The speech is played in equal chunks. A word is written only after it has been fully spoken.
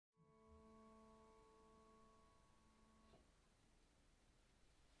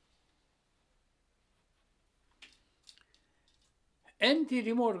En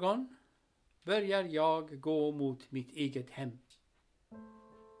tidig morgon börjar jag gå mot mitt eget hem.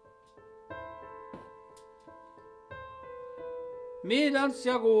 Medans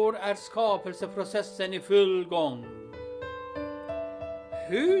jag går är skapelseprocessen i full gång.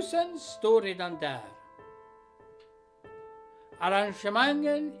 Husen står redan där.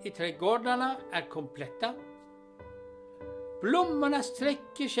 Arrangemangen i trädgårdarna är kompletta. Blommorna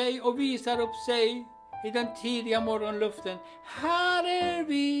sträcker sig och visar upp sig i den tidiga morgonluften. Här är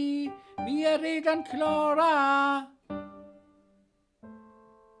vi är redan klara.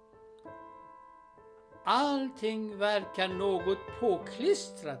 Allting verkar något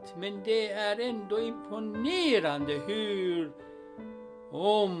påklistrat, men det är ändå imponerande hur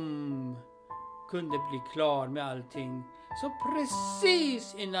kunde bli klar med allting så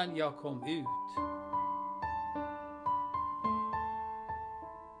precis innan jag kom ut.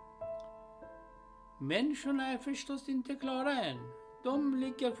 Människorna är förstås inte klara än. De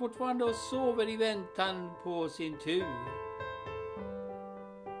ligger fortfarande och sover i väntan på sin tur.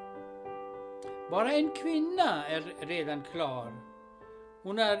 Bara en kvinna är redan klar.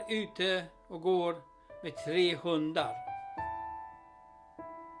 Hon är ute och går med 3 hundar.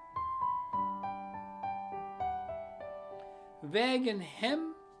 Vägen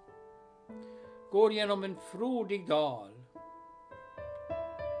hem går genom en frodig dal.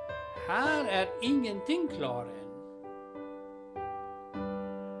 Här är ingenting klar än.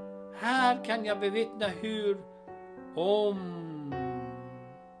 Här kan jag bevittna hur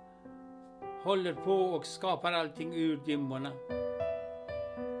håller på och skapar allting ur dimmorna.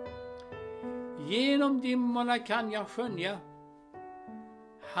 Genom dimmorna kan jag skönja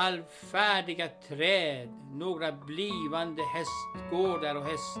halvfärdiga träd, några blivande hästgårdar och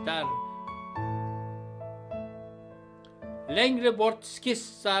hästar. Längre bort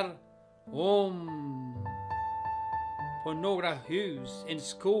skissar på några hus, en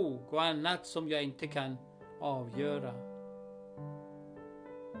skog och annat som jag inte kan avgöra.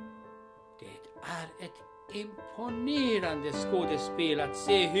 Det är ett imponerande skådespel att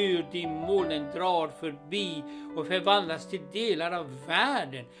se hur dimmolnen drar förbi och förvandlas till delar av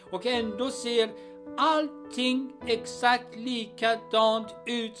världen, och ändå ser allting exakt likadant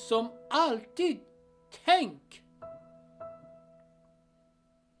ut som alltid. Tänk!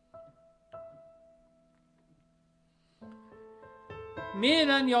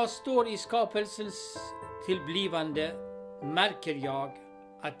 Medan jag står i skapelsens tillblivande märker jag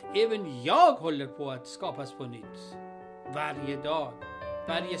att även jag håller på att skapas på nytt. Varje dag,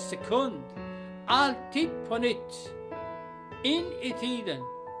 varje sekund, alltid på nytt. In i tiden,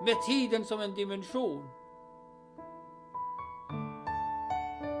 med tiden som en dimension.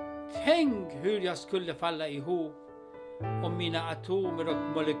 Tänk hur jag skulle falla ihop om mina atomer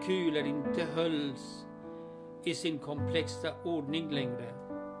och molekyler inte hölls i sin komplexa ordning längre.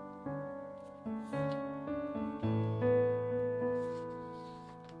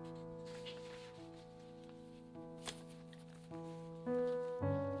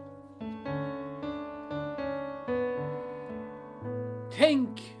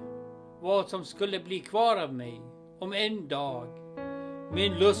 Tänk vad som skulle bli kvar av mig om en dag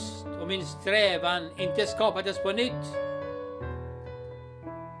min lust och min strävan inte skapades på nytt.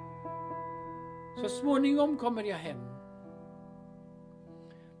 Så småningom kommer jag hem.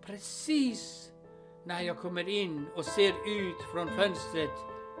 Precis när jag kommer in och ser ut från fönstret,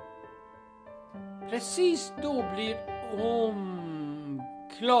 precis då blir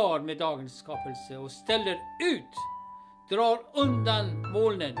klar med dagens skapelse och ställer ut, drar undan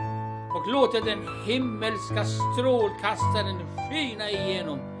molnen och låter den himmelska strålkastaren skina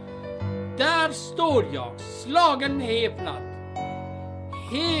igenom. Där står jag, slagen med häpnad.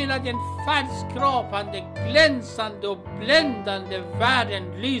 Hela den färgskrapande, glänsande och bländande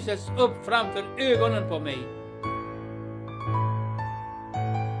världen lyses upp framför ögonen på mig.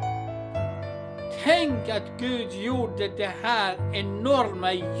 Tänk att Gud gjorde det här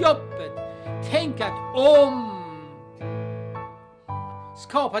enorma jobbet. Tänk att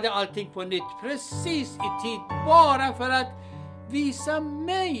skapade allting på nytt precis i tid, bara för att visa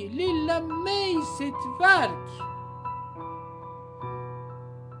mig, lilla mig, sitt verk.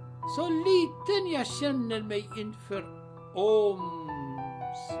 Så liten jag känner mig inför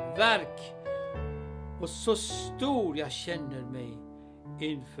verk, och så stor jag känner mig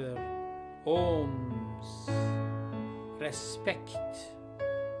inför respekt.